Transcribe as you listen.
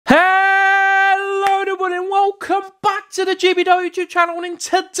Welcome back to the GB YouTube channel, and in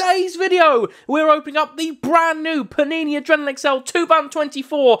today's video we're opening up the brand new Panini Adrenalyn XL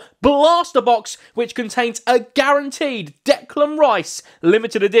 2024 Blaster Box, which contains a guaranteed Declan Rice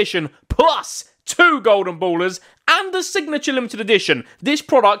limited edition plus 2 golden ballers and a signature limited edition. This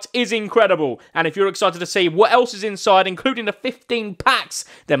product is incredible, and if you're excited to see what else is inside, including the 15 packs,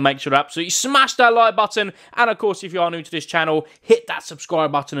 then make sure to absolutely smash that like button, and of course if you are new to this channel, hit that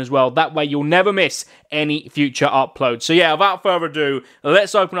subscribe button as well. That way you'll never miss any future uploads. So yeah, without further ado,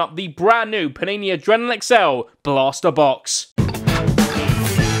 let's open up the brand new Panini Adrenalyn XL Blaster Box.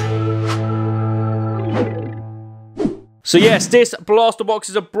 So yes, this Blaster Box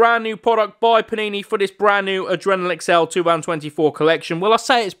is a brand new product by Panini for this brand new Adrenalyn XL 2024 collection. Well, I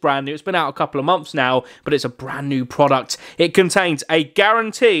say it's brand new, it's been out a couple of months now, but it's a brand new product. It contains a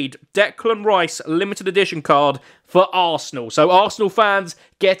guaranteed Declan Rice limited edition card for Arsenal. So Arsenal fans,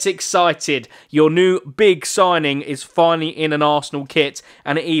 get excited. Your new big signing is finally in an Arsenal kit,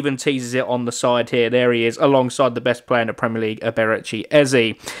 and it even teases it on the side here. There he is, alongside the best player in the Premier League, Eberechi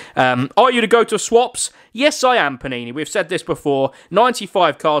Eze. Are you to go to swaps? Yes, I am, Panini. We've said this before.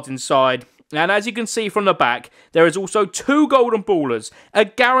 95 cards inside. And as you can see from the back, there is also 2 golden ballers, a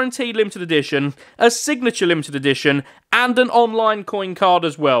guaranteed limited edition, a signature limited edition, and an online coin card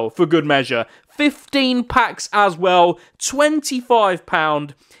as well, for good measure. 15 packs as well,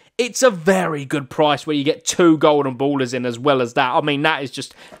 £25. It's a very good price where you get 2 golden ballers in as well as that. I mean, that is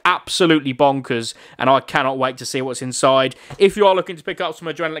just absolutely bonkers, and I cannot wait to see what's inside. If you are looking to pick up some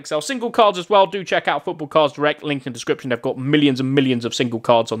Adrenalyn XL single cards as well, do check out Football Cards Direct, link in the description. They've got millions and millions of single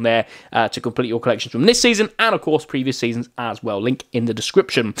cards on there to complete your collections from this season, and of course previous seasons as well. Link in the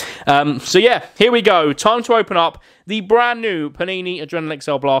description. So yeah, here we go. Time to open up the brand new Panini Adrenalyn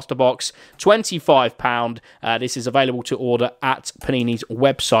XL Blaster Box, £25. This is available to order at Panini's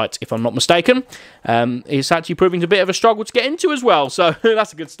website, if I'm not mistaken. It's actually proving a bit of a struggle to get into as well, so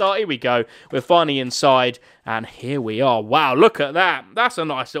that's a good start. Here we go. We're finally inside, and here we are. Wow, look at that. That's a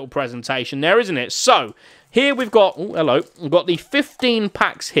nice little presentation there, isn't it? So, here we've got, we've got the 15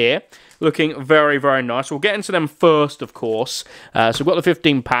 packs here. Looking very, very nice. We'll get into them first, of course. So we've got the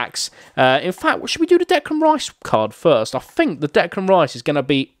 15 packs. In fact, should we do the Declan Rice card first? I think the Declan Rice is going to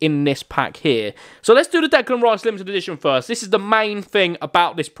be in this pack here. So let's do the Declan Rice limited edition first. This is the main thing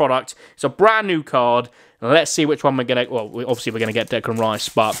about this product. It's a brand new card. Let's see which one we're going to... Well, obviously we're going to get Declan Rice,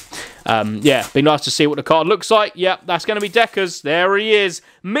 but yeah, be nice to see what the card looks like. Yep, that's going to be Decker's. There he is.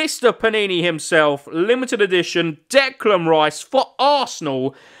 Mr. Panini himself. Limited edition Declan Rice for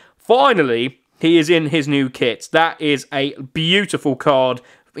Arsenal. Finally, he is in his new kit. That is a beautiful card.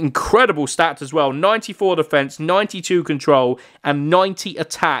 Incredible stats as well. 94 defense, 92 control, and 90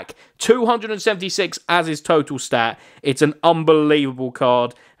 attack. 276 as his total stat. It's an unbelievable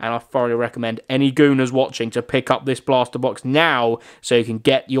card, and I thoroughly recommend any Gooners watching to pick up this Blaster Box now so you can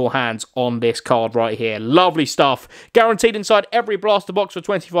get your hands on this card right here. Lovely stuff. Guaranteed inside every Blaster Box for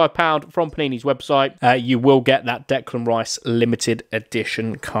 £25 from Panini's website. You will get that Declan Rice limited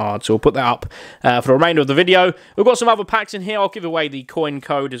edition card. So we'll put that up for the remainder of the video. We've got some other packs in here. I'll give away the coin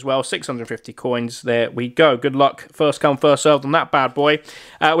code as well. 650 coins. There we go. Good luck. First come, first served on that bad boy.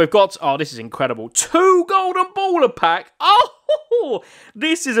 We've got... Oh, this is incredible. 2 golden baller pack. Oh,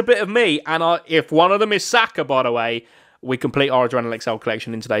 this is a bit of me. And if one of them is Saka, by the way, we complete our Adrenalyn XL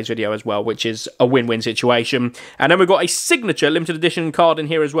collection in today's video as well, which is a win-win situation. And then we've got a signature limited edition card in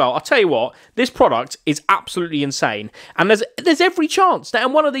here as well. I'll tell you what, this product is absolutely insane. And there's every chance that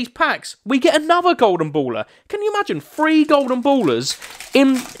in one of these packs, we get another golden baller. Can you imagine 3 golden ballers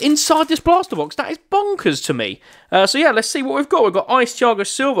inside this Blaster Box? That is bonkers to me. So yeah, let's see what we've got. We've got Ice Thiago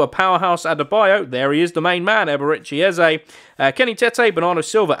Silva, Powerhouse Adebayo. There he is, the main man, Eberechi Eze. Kenny Tete, Bernardo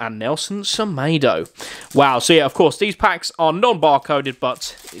Silva, and Nelson Semedo. Wow, so yeah, of course, these packs are non-barcoded,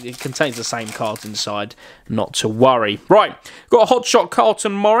 but it contains the same cards inside. Not to worry. Right, got a Hotshot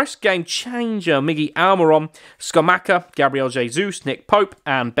Carlton Morris, Game Changer Miggy Almiron, Skamaka, Gabriel Jesus, Nick Pope,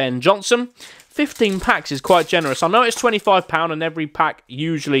 and Ben Johnson. 15 packs is quite generous. I know it's £25 and every pack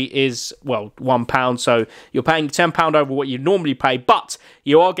usually is, well, £1, so you're paying £10 over what you normally pay, but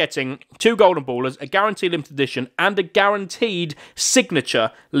you are getting 2 golden ballers, a guaranteed limited edition, and a guaranteed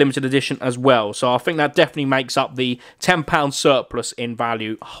signature limited edition as well. So I think that definitely makes up the £10 surplus in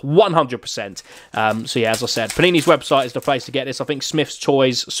value, 100%. So yeah, as I said, Panini's website is the place to get this. I think Smith's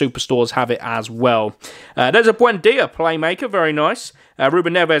Toys Superstores have it as well. There's a Buendia playmaker, very nice.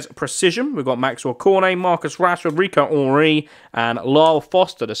 Ruben Neves Precision. We've got Maxwell Cornet, Marcus Rashford, Rico Henry, and Lyle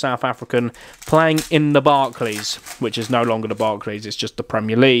Foster, the South African, playing in the Barclays, which is no longer the Barclays, it's just the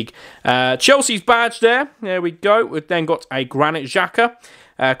Premier League. Chelsea's badge there. There we go. We've then got a Granit Xhaka.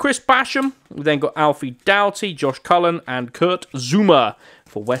 Chris Basham. We've then got Alfie Doughty, Josh Cullen, and Kurt Zuma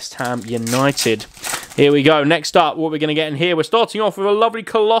for West Ham United. Here we go. Next up, what we're going to get in here, we're starting off with a lovely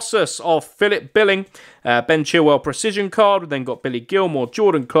Colossus of Philip Billing, Ben Chilwell Precision card. We've then got Billy Gilmore,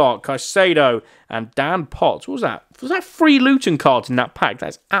 Jordan Clark, Caicedo, and Dan Potts. What was that? Was that 3 Luton cards in that pack?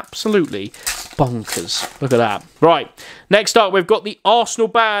 That's absolutely bonkers. Look at that. Right. Next up, we've got the Arsenal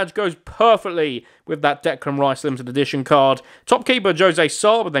badge. Goes perfectly with that Declan Rice limited edition card. Top keeper, Jose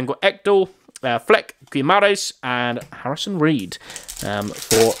Sarr. We've then got Ekdal, Fleck, Guimaraes, and Harrison Reed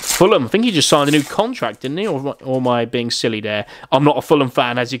for Fulham. I think he just signed a new contract, didn't he? Or am I being silly there? I'm not a Fulham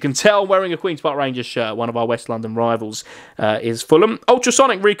fan, as you can tell, wearing a Queen's Park Rangers shirt. One of our West London rivals is Fulham.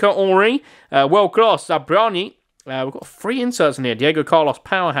 Ultrasonic, Rico Henry. World Class, Zabrani. We've got 3 inserts in here. Diego Carlos,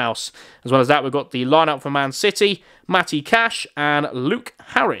 Powerhouse. As well as that, we've got the lineup for Man City, Matty Cash, and Luke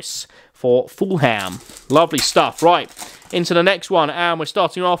Harris for Fulham. Lovely stuff. Right, into the next one, and we're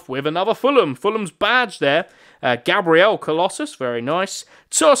starting off with another Fulham. Fulham's badge there. Gabriel Colossus, very nice.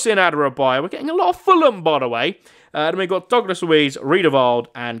 Tosin Adarabioyo. We're getting a lot of Fulham, by the way. Then we've got Douglas Luiz, Riedewald,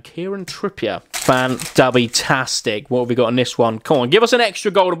 and Kieran Trippier. Fantastic. What have we got in this one? Come on, give us an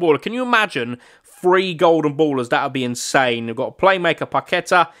extra golden baller. Can you imagine 3 golden ballers? That would be insane. We've got a playmaker,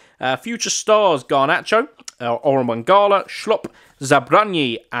 Paqueta, future stars, Garnacho, Oren Wangala, Schlupp,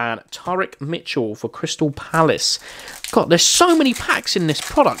 Zabrani, and Tarek Mitchell for Crystal Palace. God, there's so many packs in this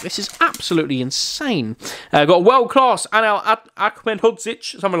product. This is absolutely insane. Got world class Anel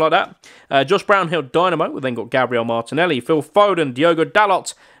Ahmedhodzic, something like that. Josh Brownhill Dynamo. We've then got Gabriel Martinelli, Phil Foden, Diogo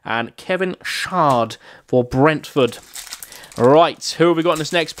Dalot, and Kevin Shard for Brentford. Right, who have we got in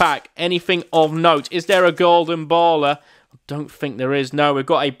this next pack? Anything of note? Is there a golden baller? I don't think there is. No, we've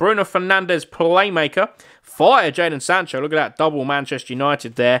got a Bruno Fernandes playmaker. Fire Jadon Sancho. Look at that. Double Manchester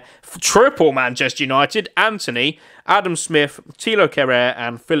United there. Triple Manchester United. Anthony, Adam Smith, Thilo Kehrer,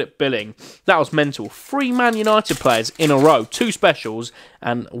 and Philip Billing. That was mental. 3 Man United players in a row. 2 specials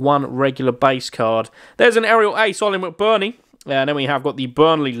and 1 regular base card. There's an aerial ace, Ollie McBurney. And then we have got the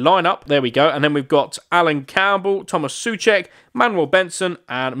Burnley lineup. There we go. And then we've got Alan Campbell, Thomas Soucek, Manuel Benson,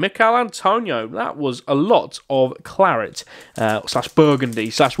 and Mikel Antonio. That was a lot of claret, slash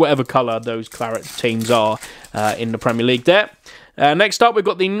burgundy, slash whatever colour those claret teams are in the Premier League there. Next up, we've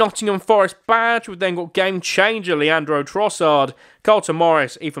got the Nottingham Forest badge. We've then got Game Changer, Leandro Trossard, Carlton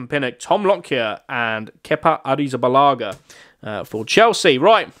Morris, Ethan Pinnock, Tom Lockyer, and Kepa Arrizabalaga for Chelsea.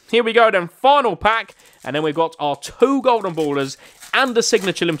 Right, here we go then. Final pack. And then we've got our 2 golden ballers and the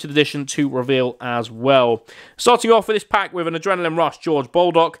signature limited edition to reveal as well. Starting off with this pack with an Adrenaline Rush, George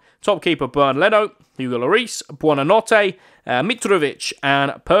Baldock, top keeper Bern Leno, Hugo Lloris, Buonanotte, Mitrovic,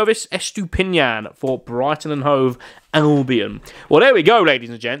 and Purvis Estupiñán for Brighton and Hove Albion. Well, there we go,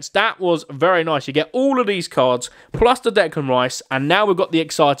 ladies and gents. That was very nice. You get all of these cards, plus the Declan Rice, and now we've got the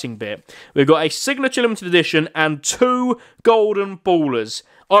exciting bit. We've got a signature limited edition and 2 golden ballers.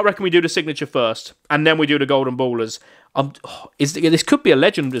 I reckon we do the signature first, and then we do the golden ballers. This could be a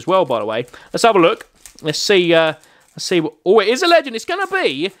legend as well, by the way. Let's have a look. Let's see. Oh, it is a legend. It's going to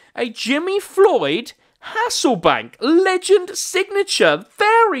be a Jimmy Floyd Hasselbank legend signature.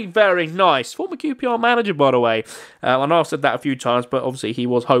 Very, very nice. Former QPR manager, by the way. I know I've said that a few times, but obviously he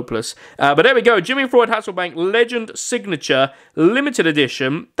was hopeless. But there we go. Jimmy Floyd Hasselbank legend signature limited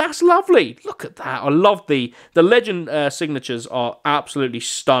edition. That's lovely. Look at that. I love the legend signatures are absolutely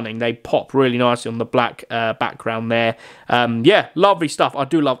stunning. They pop really nicely on the black background there. Yeah, lovely stuff. I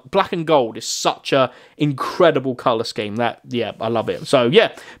do love black and gold. Is such a incredible colour scheme. Yeah, I love it. So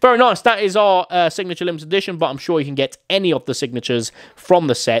yeah, very nice. That is our signature limited edition, but I'm sure you can get any of the signatures from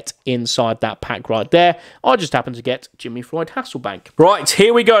the set inside that pack right there. I just happen to get Jimmy Floyd Hasselbank. Right,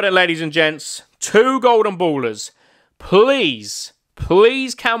 here we go then, ladies and gents. 2 golden ballers. Please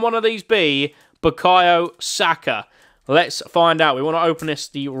can one of these be Bukayo Saka? Let's find out. We want to open this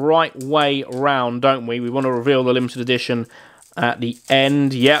the right way round, don't we? We want to reveal the limited edition at the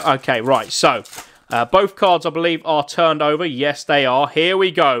end. Yeah, okay, right. So, both cards, I believe, are turned over. Yes, they are. Here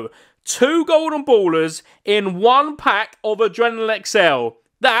we go. 2 golden ballers in 1 pack of Adrenalyn XL.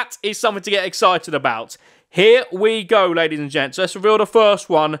 That is something to get excited about. Here we go, ladies and gents. Let's reveal the first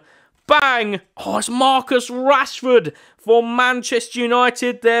one. Bang! Oh, it's Marcus Rashford for Manchester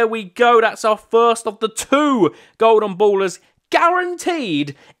United. There we go. That's our first of the 2 golden ballers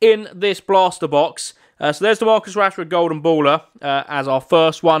guaranteed in this blaster box. So there's the Marcus Rashford golden baller as our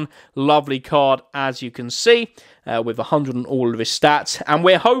first one. Lovely card, as you can see, with 100 and all of his stats. And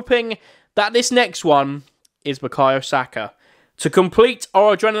we're hoping that this next one is Bukayo Saka. To complete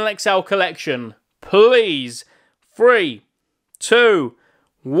our Adrenalyn XL collection, please, 3, 2,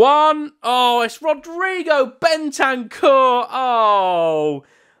 1. Oh, it's Rodrigo Bentancur. Oh,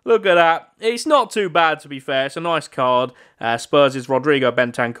 Look at that. It's not too bad, to be fair. It's a nice card. Spurs' Rodrigo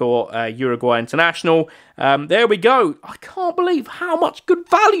Bentancur, Uruguay International. There we go. I can't believe how much good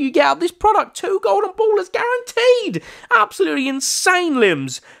value you get out of this product. 2 golden ballers guaranteed. Absolutely insane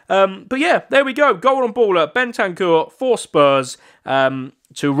limbs. But yeah, there we go. Golden baller, Bentancur for Spurs.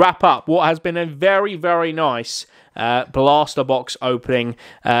 To wrap up what has been a very, very nice blaster box opening.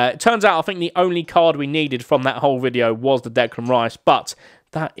 Turns out I think the only card we needed from that whole video was the Declan Rice, but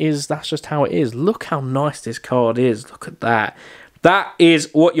that's just how it is. Look how nice this card is. Look at that. That is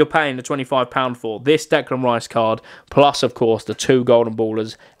what you're paying the £25 for. This Declan Rice card, plus, of course, the 2 golden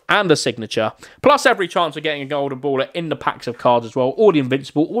ballers and a signature, plus every chance of getting a golden baller in the packs of cards as well, or the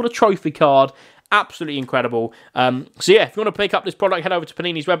Invincible, or the trophy card. Absolutely incredible. So yeah, if you want to pick up this product, head over to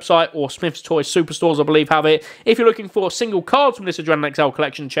Panini's website or Smith's Toys Superstores, I believe, have it. If you're looking for single cards from this Adrenalyn XL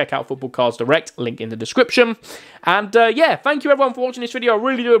collection, check out Football Cards Direct, link in the description. And yeah, thank you everyone for watching this video. I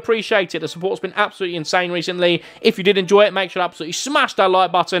really do appreciate it. The support's been absolutely insane recently. If you did enjoy it, make sure to absolutely smash that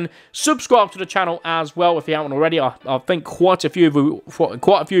like button. Subscribe to the channel as well if you haven't already. I think quite a few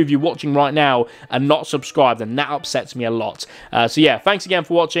of you watching right now are not subscribed, and that upsets me a lot. So yeah, thanks again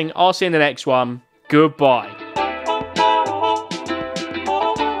for watching. I'll see you in the next one. Goodbye.